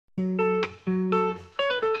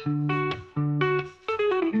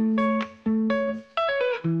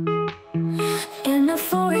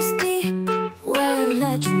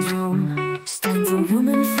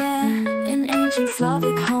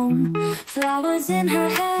Flowers in her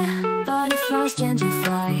hair, butterflies gentle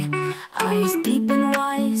fly, eyes deep and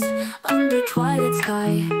wise, under twilight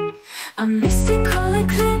sky. A mystical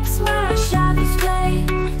eclipse where our shadows play,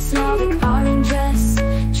 Slavic orange dress,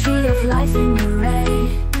 tree of life in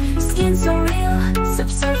array. Skin so real,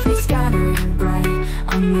 subsurface scattering bright,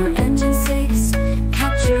 on your engine 6,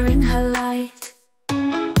 capturing her light.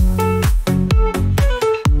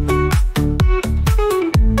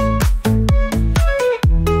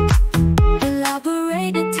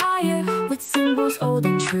 Elaborate attire with symbols old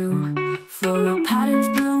and true, floral patterns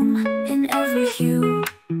bloom in every hue.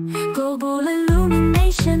 Global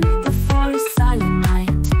illumination, the forest silent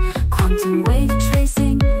night, quantum wave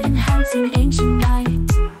tracing, enhancing ancient night.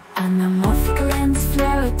 Anamorphic lens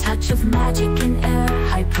flare, a touch of magic in air,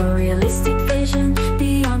 hyper-realistic vision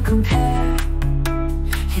beyond compare.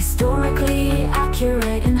 Historically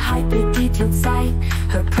accurate and hyper-detailed sight,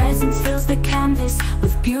 her presence fills the canvas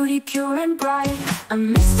with beauty pure and bright. A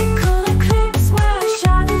mystical eclipse where our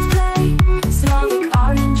shadows play, Slavic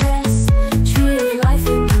orange dress, tree of life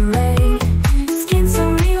in array. Skin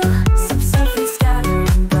so real, subsurface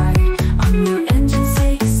scattering bright, on your engine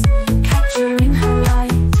 6, capturing her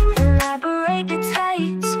light. Elaborate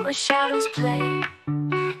details where shadows play,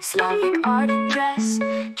 Slavic ardent dress,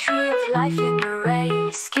 tree of life in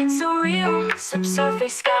array. Skin so real,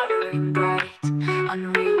 subsurface scattering bright,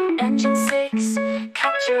 unreal engine 6,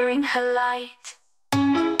 capturing her light.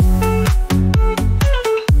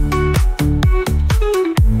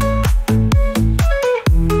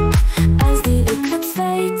 As the eclipse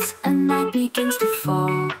fades and night begins to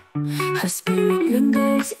fall, her spirit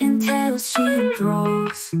lingers in tales she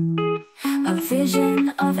enthralls. A vision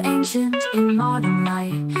of ancient in modern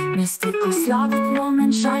light, mystical Slavic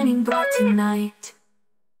woman shining bright tonight.